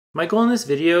My goal in this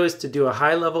video is to do a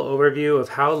high-level overview of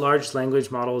how large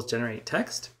language models generate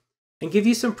text and give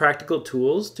you some practical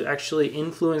tools to actually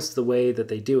influence the way that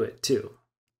they do it too.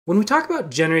 When we talk about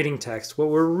generating text, what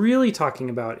we're really talking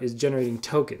about is generating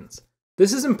tokens.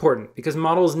 This is important because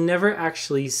models never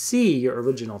actually see your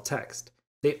original text.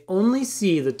 They only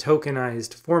see the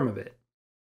tokenized form of it.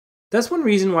 That's one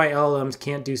reason why LLMs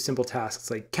can't do simple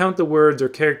tasks like count the words or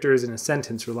characters in a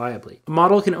sentence reliably. A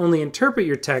model can only interpret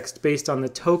your text based on the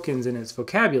tokens in its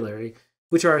vocabulary,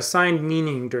 which are assigned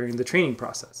meaning during the training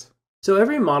process. So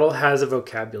every model has a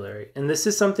vocabulary, and this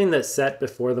is something that's set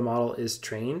before the model is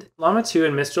trained. Llama 2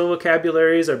 and Mistral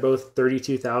vocabularies are both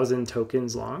 32,000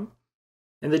 tokens long,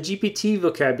 and the GPT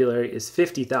vocabulary is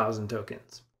 50,000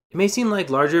 tokens. It may seem like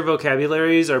larger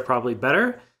vocabularies are probably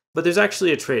better, but there's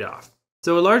actually a trade-off.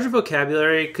 So a larger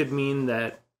vocabulary could mean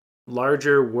that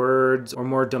larger words or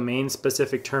more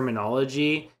domain-specific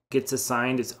terminology gets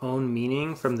assigned its own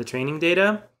meaning from the training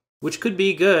data, which could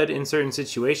be good in certain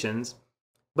situations.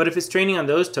 But if it's training on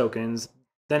those tokens,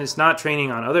 then it's not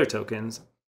training on other tokens.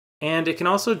 And it can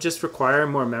also just require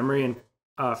more memory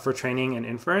for training and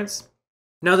inference.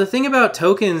 Now, the thing about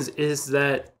tokens is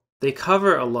that they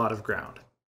cover a lot of ground.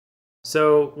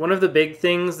 So one of the big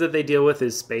things that they deal with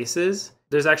is spaces.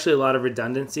 There's actually a lot of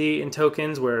redundancy in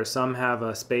tokens where some have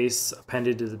a space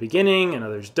appended to the beginning and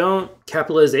others don't.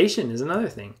 Capitalization is another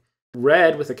thing.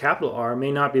 Red with a capital R may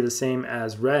not be the same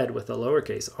as red with a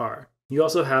lowercase r. You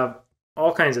also have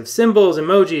all kinds of symbols,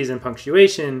 emojis, and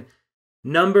punctuation.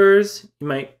 Numbers, you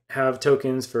might have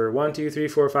tokens for 1, 2, 3,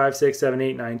 4, 5, 6, 7,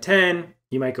 8, 9, 10.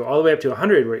 You might go all the way up to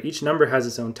 100 where each number has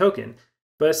its own token.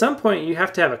 But at some point you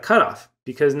have to have a cutoff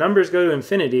because numbers go to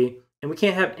infinity and we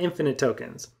can't have infinite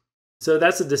tokens. So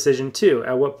that's a decision too.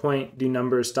 At what point do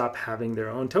numbers stop having their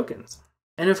own tokens?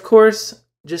 And of course,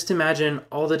 just imagine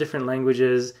all the different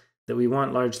languages that we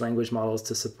want large language models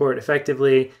to support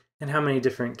effectively and how many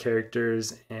different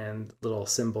characters and little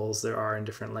symbols there are in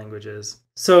different languages.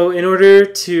 So in order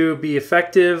to be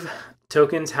effective,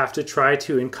 tokens have to try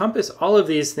to encompass all of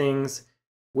these things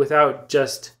without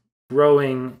just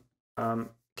growing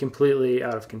completely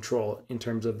out of control in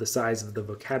terms of the size of the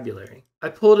vocabulary. I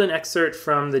pulled an excerpt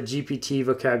from the GPT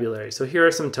vocabulary. So here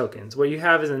are some tokens. What you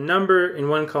have is a number in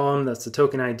one column, that's the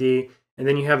token ID, and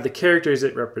then you have the characters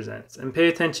it represents. And pay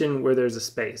attention where there's a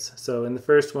space. So in the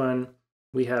first one,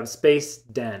 we have space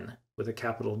den with a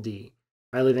capital D.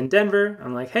 I live in Denver.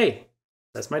 I'm like, hey,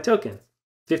 that's my token.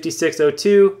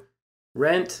 5602,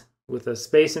 rent with a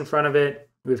space in front of it.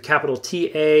 We have capital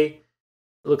TA.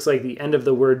 It looks like the end of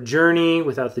the word journey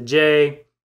without the J.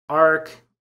 Arc,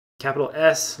 capital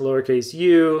S, lowercase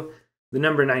u, the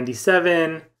number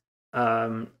 97,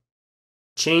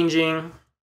 changing.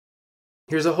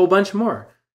 Here's a whole bunch more.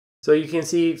 So you can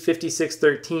see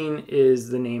 5613 is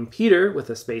the name Peter with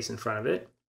a space in front of it.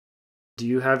 Do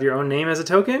you have your own name as a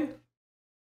token?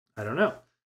 I don't know.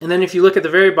 And then if you look at the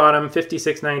very bottom,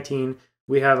 5619,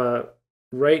 we have a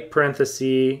right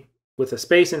parenthesis with a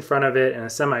space in front of it and a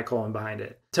semicolon behind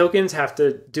it. Tokens have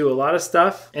to do a lot of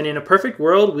stuff, and in a perfect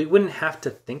world, we wouldn't have to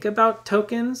think about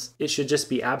tokens. It should just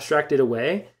be abstracted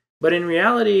away. But in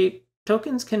reality,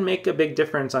 tokens can make a big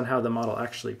difference on how the model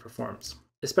actually performs,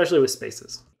 especially with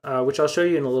spaces, which I'll show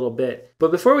you in a little bit.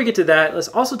 But before we get to that, let's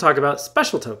also talk about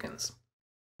special tokens.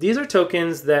 These are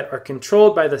tokens that are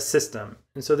controlled by the system,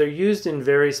 and so they're used in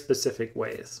very specific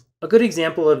ways. A good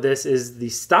example of this is the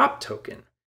stop token.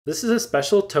 This is a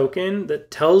special token that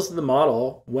tells the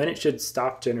model when it should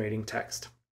stop generating text.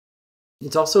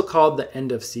 It's also called the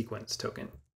end of sequence token.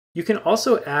 You can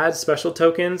also add special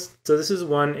tokens. So this is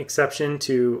one exception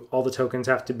to all the tokens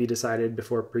have to be decided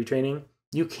before pre-training.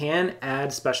 You can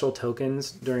add special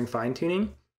tokens during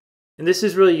fine-tuning. And this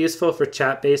is really useful for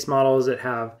chat-based models that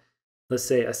have, let's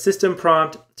say, a system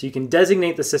prompt. So you can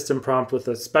designate the system prompt with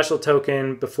a special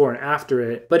token before and after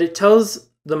it, but it tells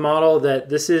the model that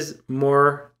this is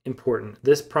more important.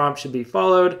 This prompt should be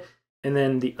followed, and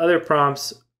then the other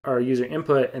prompts are user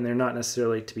input and they're not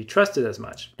necessarily to be trusted as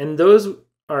much. And those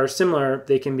are similar.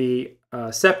 They can be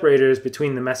separators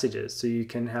between the messages. So you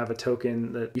can have a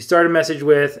token that you start a message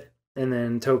with, and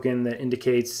then token that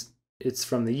indicates it's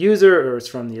from the user or it's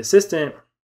from the assistant.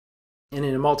 And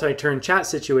in a multi-turn chat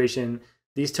situation,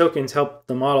 these tokens help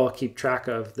the model keep track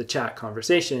of the chat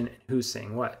conversation and who's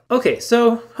saying what. Okay,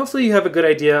 so hopefully you have a good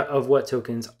idea of what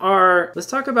tokens are. Let's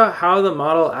talk about how the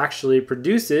model actually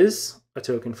produces a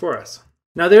token for us.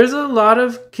 Now, there's a lot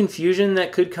of confusion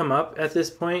that could come up at this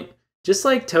point. Just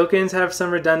like tokens have some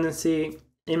redundancy,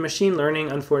 in machine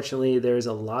learning, unfortunately, there's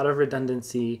a lot of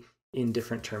redundancy in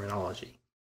different terminology.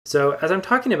 So as I'm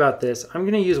talking about this, I'm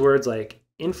going to use words like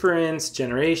inference,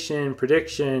 generation,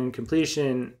 prediction,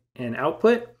 completion, and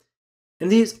output.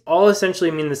 And these all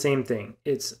essentially mean the same thing.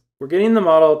 We're getting the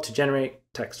model to generate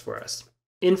text for us.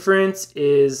 Inference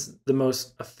is the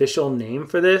most official name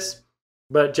for this,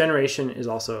 but generation is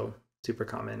also super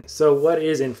common. So what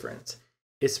is inference?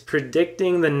 It's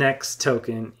predicting the next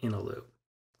token in a loop.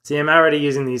 See, I'm already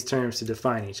using these terms to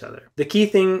define each other. The key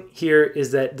thing here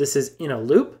is that this is in a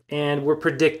loop and we're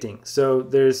predicting. So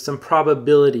there's some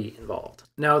probability involved.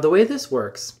 Now, the way this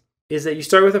works is that you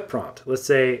start with a prompt. Let's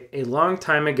say a long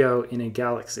time ago in a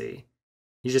galaxy.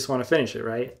 You just want to finish it,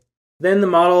 right? Then the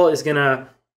model is going to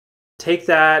take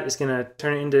that, it's going to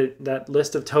turn it into that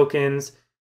list of tokens.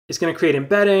 It's going to create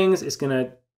embeddings. It's going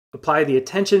to apply the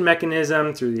attention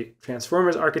mechanism through the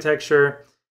transformers architecture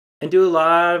and do a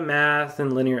lot of math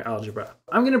and linear algebra.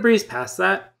 I'm going to breeze past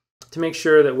that to make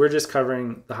sure that we're just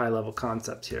covering the high level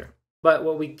concepts here. But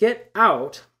what we get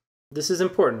out, this is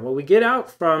important, what we get out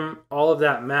from all of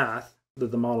that math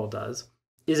that the model does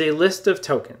is a list of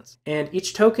tokens. And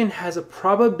each token has a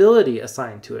probability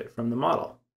assigned to it from the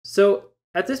model. So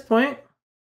at this point,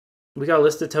 we got a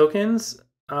list of tokens.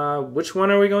 Which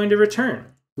one are we going to return?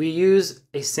 We use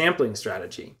a sampling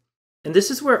strategy. And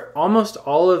this is where almost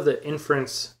all of the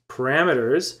inference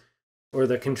parameters or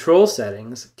the control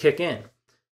settings kick in.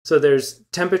 So there's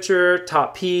temperature,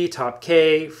 top P, top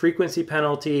K, frequency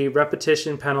penalty,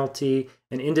 repetition penalty,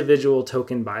 and individual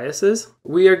token biases.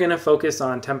 We are going to focus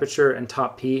on temperature and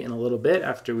top P in a little bit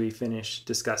after we finish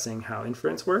discussing how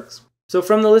inference works. So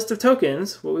from the list of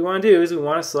tokens, what we want to do is we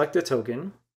want to select a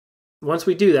token. Once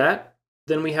we do that,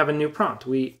 then we have a new prompt.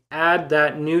 We add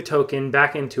that new token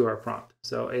back into our prompt.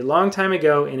 So a long time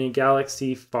ago in a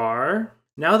galaxy far,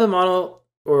 now the model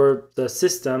or the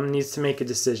system needs to make a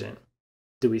decision.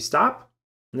 Do we stop?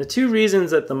 And the two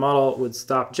reasons that the model would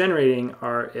stop generating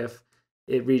are if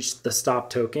it reached the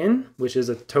stop token, which is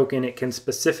a token it can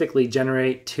specifically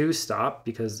generate to stop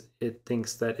because it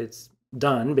thinks that it's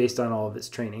done based on all of its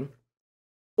training,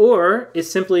 or it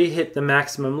simply hit the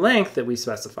maximum length that we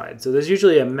specified. So there's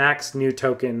usually a max new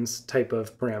tokens type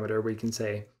of parameter where you can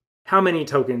say how many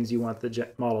tokens you want the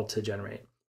model to generate.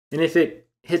 And if it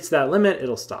hits that limit,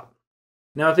 it'll stop.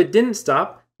 Now, if it didn't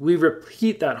stop, we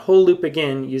repeat that whole loop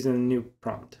again using a new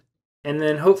prompt. And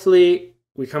then hopefully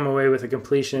we come away with a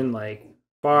completion like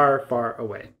far, far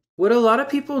away. What a lot of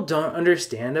people don't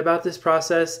understand about this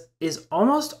process is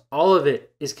almost all of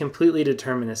it is completely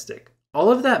deterministic.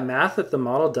 All of that math that the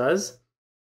model does,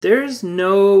 there's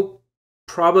no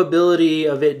probability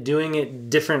of it doing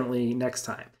it differently next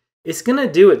time. It's going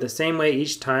to do it the same way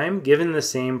each time, given the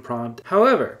same prompt.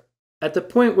 However, at the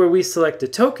point where we select a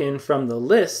token from the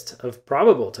list of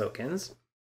probable tokens,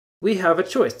 we have a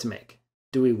choice to make.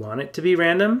 Do we want it to be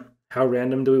random? How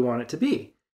random do we want it to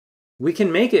be? We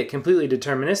can make it completely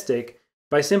deterministic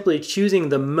by simply choosing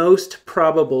the most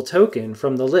probable token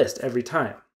from the list every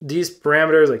time. These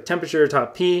parameters like temperature,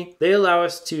 top P, they allow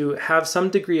us to have some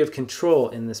degree of control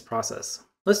in this process.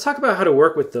 Let's talk about how to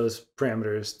work with those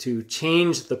parameters to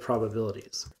change the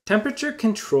probabilities. Temperature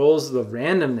controls the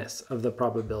randomness of the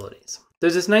probabilities.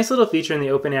 There's this nice little feature in the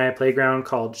OpenAI playground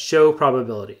called Show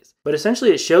Probabilities, but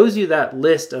essentially it shows you that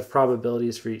list of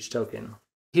probabilities for each token.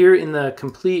 Here in the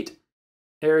complete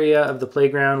area of the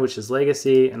playground, which is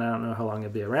legacy, and I don't know how long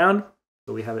it'll be around,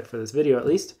 but we have it for this video at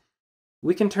least,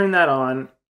 we can turn that on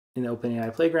in the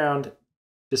OpenAI playground,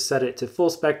 just set it to full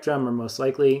spectrum or most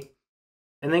likely,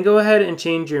 and then go ahead and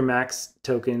change your max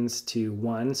tokens to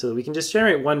 1 so that we can just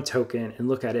generate one token and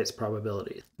look at its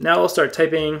probability. Now we'll start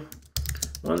typing.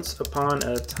 Once upon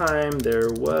a time there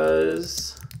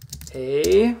was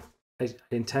a... I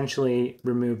intentionally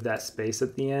removed that space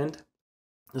at the end.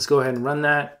 Let's go ahead and run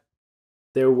that.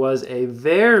 There was a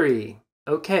very...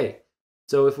 Okay,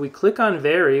 so if we click on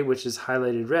vary, which is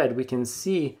highlighted red, we can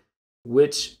see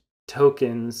which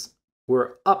tokens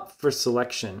were up for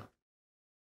selection.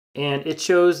 And it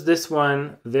shows this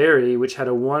one, vary, which had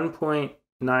a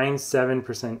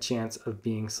 1.97% chance of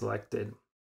being selected.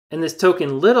 And this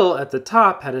token little at the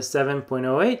top had a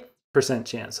 7.08%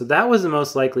 chance. So that was the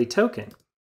most likely token.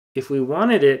 If we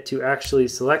wanted it to actually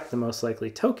select the most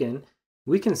likely token,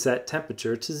 we can set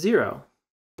temperature to 0.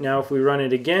 Now, if we run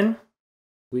it again,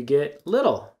 we get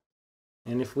little.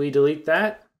 And if we delete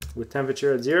that with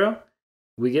temperature at 0,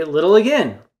 we get little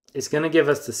again. It's going to give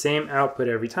us the same output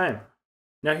every time.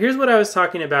 Now, here's what I was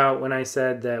talking about when I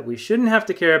said that we shouldn't have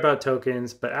to care about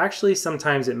tokens, but actually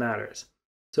sometimes it matters.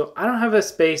 So I don't have a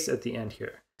space at the end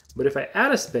here, but if I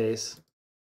add a space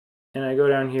and I go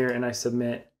down here and I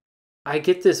submit, I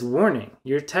get this warning.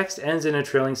 Your text ends in a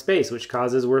trailing space, which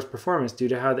causes worse performance due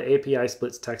to how the API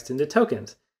splits text into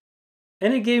tokens.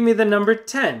 And it gave me the number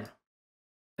 10.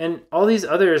 And all these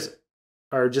others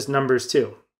are just numbers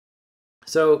too.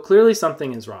 So clearly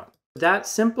something is wrong. That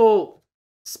simple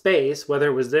space, whether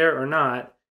it was there or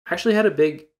not, actually had a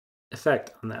big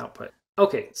effect on the output.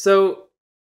 Okay, so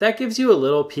that gives you a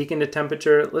little peek into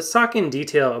temperature. Let's talk in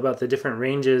detail about the different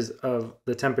ranges of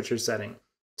the temperature setting.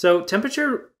 So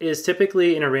temperature is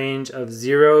typically in a range of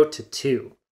 0 to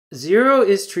 2. 0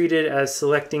 is treated as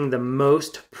selecting the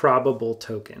most probable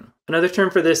token. Another term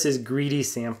for this is greedy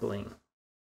sampling.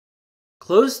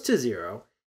 Close to 0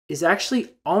 is actually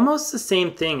almost the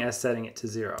same thing as setting it to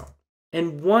 0.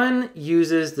 And 1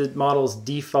 uses the model's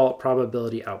default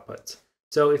probability outputs.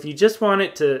 So if you just want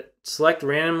it to select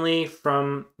randomly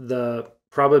from the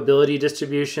probability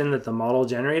distribution that the model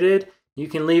generated, you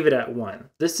can leave it at 1.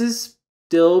 This is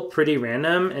still pretty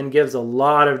random and gives a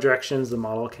lot of directions the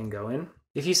model can go in.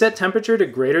 If you set temperature to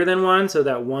greater than 1, so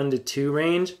that 1 to 2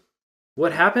 range,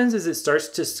 what happens is it starts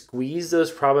to squeeze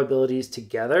those probabilities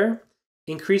together,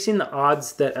 increasing the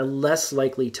odds that a less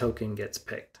likely token gets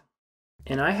picked.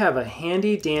 And I have a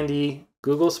handy dandy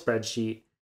Google spreadsheet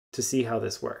to see how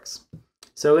this works.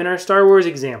 So in our Star Wars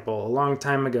example, a long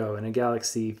time ago in a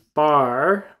galaxy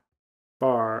far,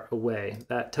 far away,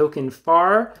 that token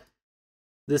far,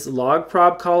 this log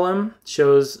prob column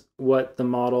shows what the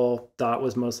model thought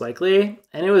was most likely,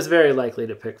 and it was very likely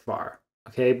to pick far.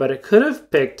 Okay, but it could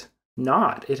have picked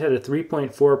not. It had a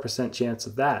 3.4% chance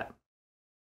of that.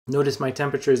 Notice my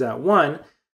temperature is at 1.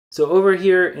 So over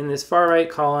here in this far right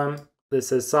column that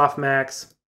says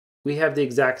softmax, we have the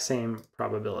exact same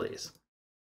probabilities.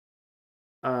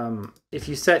 If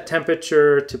you set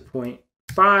temperature to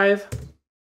 0.5,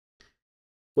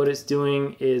 what it's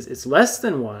doing is it's less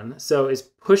than 1, so it's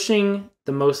pushing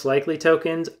the most likely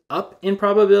tokens up in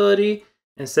probability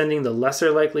and sending the lesser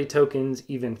likely tokens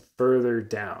even further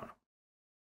down.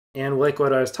 And like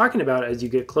what I was talking about, as you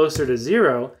get closer to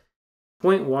 0,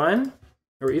 0.1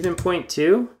 or even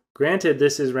 0.2, granted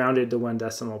this is rounded to 1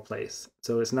 decimal place,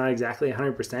 so it's not exactly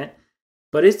 100%,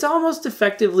 but it's almost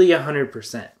effectively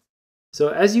 100%. So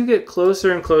as you get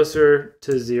closer and closer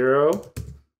to 0,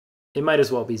 it might as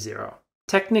well be 0.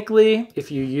 Technically, if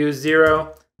you use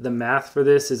 0, the math for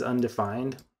this is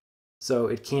undefined, so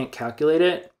it can't calculate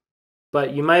it,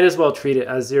 but you might as well treat it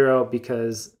as 0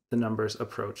 because the numbers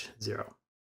approach 0.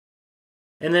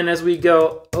 And then as we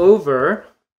go over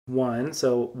 1,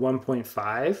 so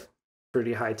 1.5,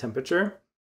 pretty high temperature,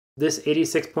 this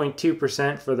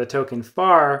 86.2% for the token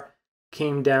far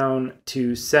came down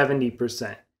to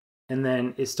 70%. And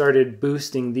then it started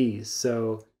boosting these.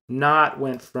 So not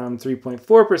went from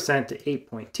 3.4% to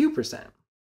 8.2%.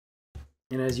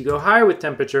 And as you go higher with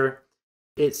temperature,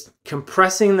 it's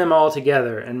compressing them all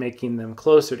together and making them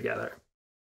closer together.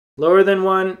 Lower than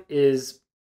 1 is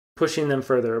pushing them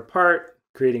further apart,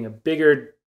 creating a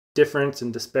bigger difference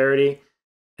and disparity.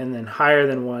 And then higher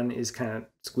than 1 is kind of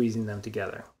squeezing them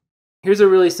together. Here's a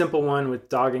really simple one with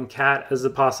dog and cat as the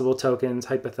possible tokens,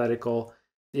 hypothetical.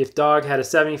 If dog had a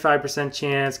 75%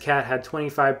 chance, cat had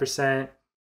 25%,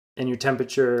 and your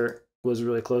temperature was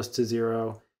really close to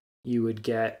 0, you would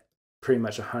get pretty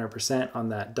much 100% on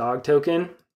that dog token.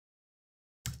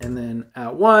 And then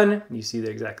at 1, you see they're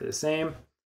exactly the same.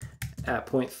 At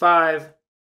 0.5,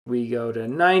 we go to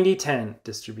 90-10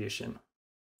 distribution.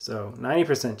 So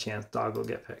 90% chance dog will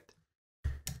get picked.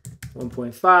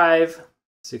 1.5,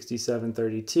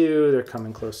 67-32, they're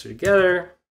coming closer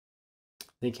together.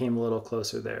 They came a little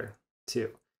closer there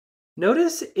too.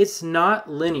 Notice it's not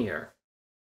linear.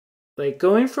 Like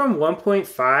going from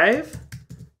 1.5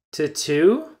 to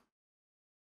 2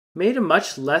 made a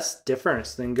much less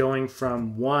difference than going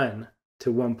from 1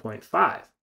 to 1.5.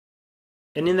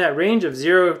 And in that range of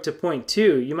 0 to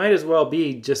 0.2, you might as well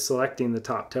be just selecting the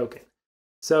top token.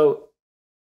 So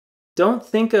don't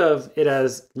think of it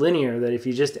as linear, that if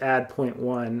you just add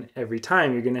 0.1 every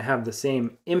time, you're going to have the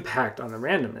same impact on the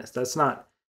randomness. That's not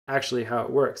actually how it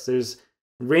works. There's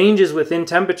ranges within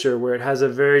temperature where it has a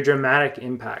very dramatic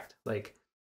impact, like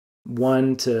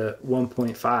 1 to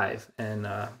 1.5 and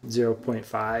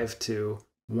 0.5 to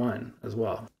 1 as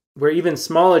well, where even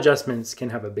small adjustments can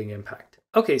have a big impact.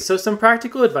 Okay, so some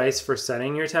practical advice for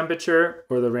setting your temperature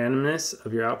or the randomness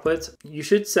of your outputs. You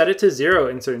should set it to 0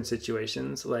 in certain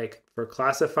situations, like for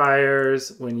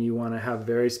classifiers, when you want to have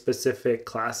very specific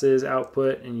classes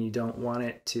output and you don't want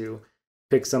it to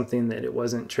pick something that it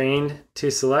wasn't trained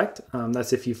to select.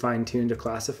 That's if you fine-tuned a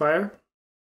classifier.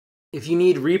 If you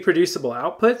need reproducible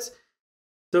outputs,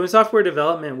 so in software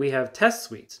development, we have test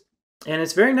suites. And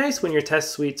it's very nice when your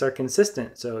test suites are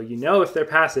consistent, so you know if they're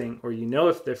passing or you know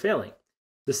if they're failing.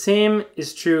 The same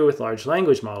is true with large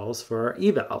language models for our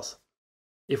evals.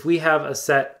 If we have a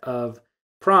set of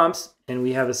prompts and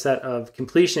we have a set of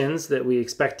completions that we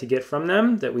expect to get from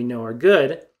them that we know are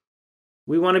good,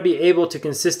 we want to be able to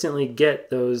consistently get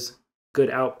those good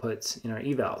outputs in our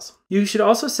evals. You should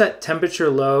also set temperature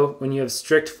low when you have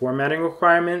strict formatting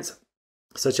requirements,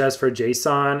 such as for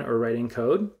JSON or writing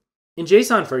code. In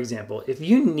JSON, for example, if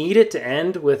you need it to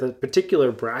end with a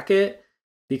particular bracket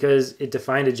because it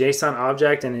defined a JSON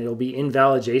object and it'll be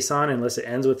invalid JSON unless it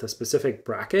ends with a specific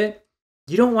bracket,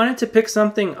 you don't want it to pick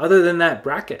something other than that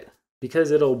bracket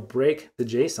because it'll break the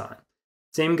JSON.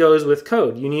 Same goes with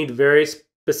code. You need very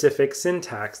specific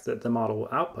syntax that the model will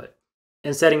output.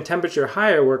 And setting temperature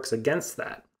higher works against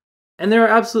that. And there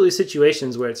are absolutely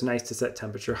situations where it's nice to set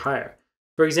temperature higher.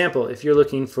 For example, if you're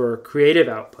looking for creative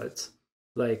outputs,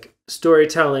 like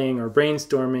storytelling or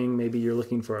brainstorming, maybe you're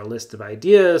looking for a list of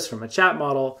ideas from a chat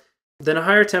model, then a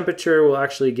higher temperature will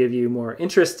actually give you more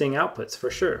interesting outputs for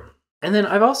sure. And then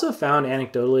I've also found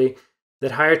anecdotally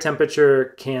that higher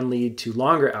temperature can lead to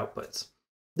longer outputs.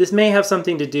 This may have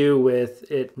something to do with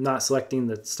it not selecting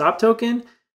the stop token,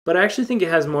 but I actually think it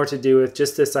has more to do with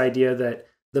just this idea that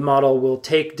the model will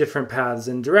take different paths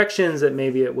and directions that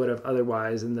maybe it would have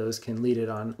otherwise, and those can lead it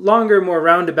on longer, more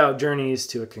roundabout journeys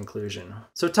to a conclusion.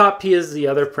 So top P is the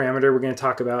other parameter we're going to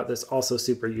talk about that's also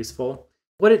super useful.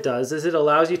 What it does is it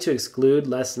allows you to exclude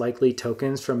less likely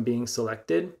tokens from being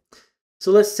selected.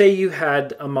 So let's say you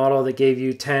had a model that gave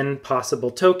you 10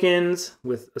 possible tokens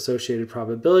with associated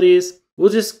probabilities. We'll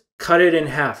just cut it in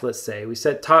half, let's say. We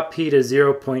set top P to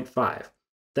 0.5.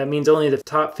 That means only the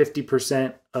top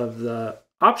 50% of the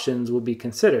options will be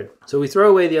considered. So we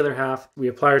throw away the other half, we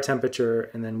apply our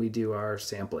temperature, and then we do our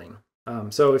sampling.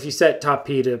 So if you set top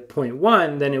P to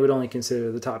 0.1, then it would only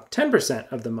consider the top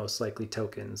 10% of the most likely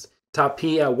tokens. Top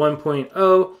P at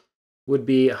 1.0 would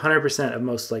be 100% of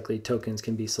most likely tokens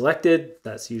can be selected.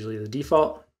 That's usually the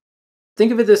default.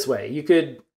 Think of it this way. You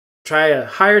could try a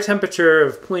higher temperature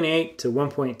of 0.8 to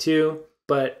 1.2,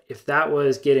 but if that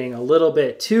was getting a little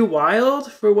bit too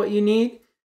wild for what you need,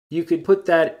 you could put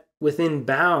that within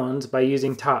bounds by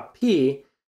using top P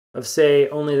of, say,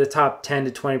 only the top 10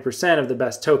 to 20% of the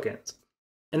best tokens.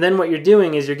 And then what you're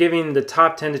doing is you're giving the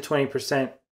top 10 to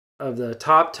 20% of the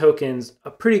top tokens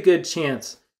a pretty good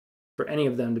chance for any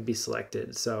of them to be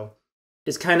selected. So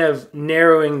it's kind of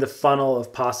narrowing the funnel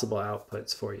of possible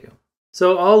outputs for you.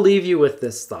 So I'll leave you with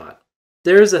this thought.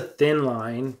 There's a thin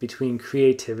line between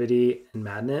creativity and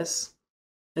madness.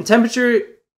 And temperature,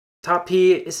 top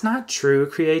P, it's not true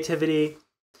creativity.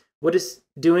 What it's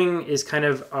doing is kind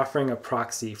of offering a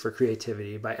proxy for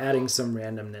creativity by adding some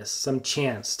randomness, some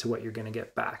chance to what you're going to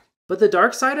get back. But the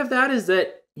dark side of that is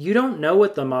that you don't know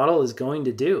what the model is going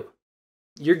to do.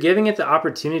 You're giving it the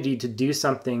opportunity to do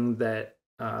something that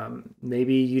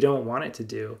maybe you don't want it to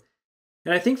do.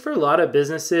 And I think for a lot of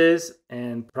businesses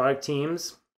and product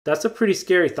teams, that's a pretty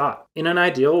scary thought. In an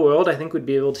ideal world, I think we'd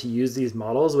be able to use these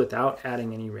models without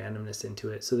adding any randomness into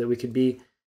it so that we could be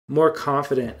more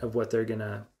confident of what they're going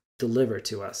to deliver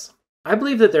to us. I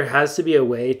believe that there has to be a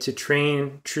way to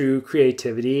train true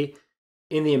creativity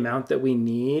in the amount that we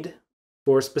need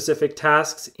for specific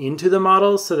tasks into the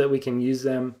models so that we can use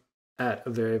them at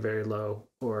a very, very low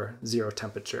or zero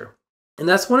temperature. And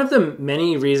that's one of the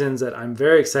many reasons that I'm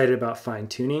very excited about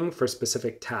fine-tuning for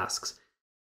specific tasks.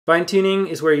 Fine-tuning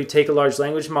is where you take a large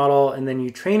language model and then you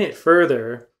train it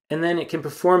further, and then it can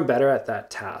perform better at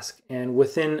that task and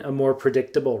within a more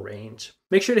predictable range.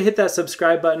 Make sure to hit that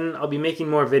subscribe button. I'll be making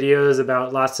more videos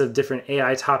about lots of different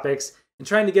AI topics and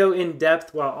trying to go in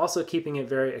depth while also keeping it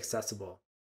very accessible.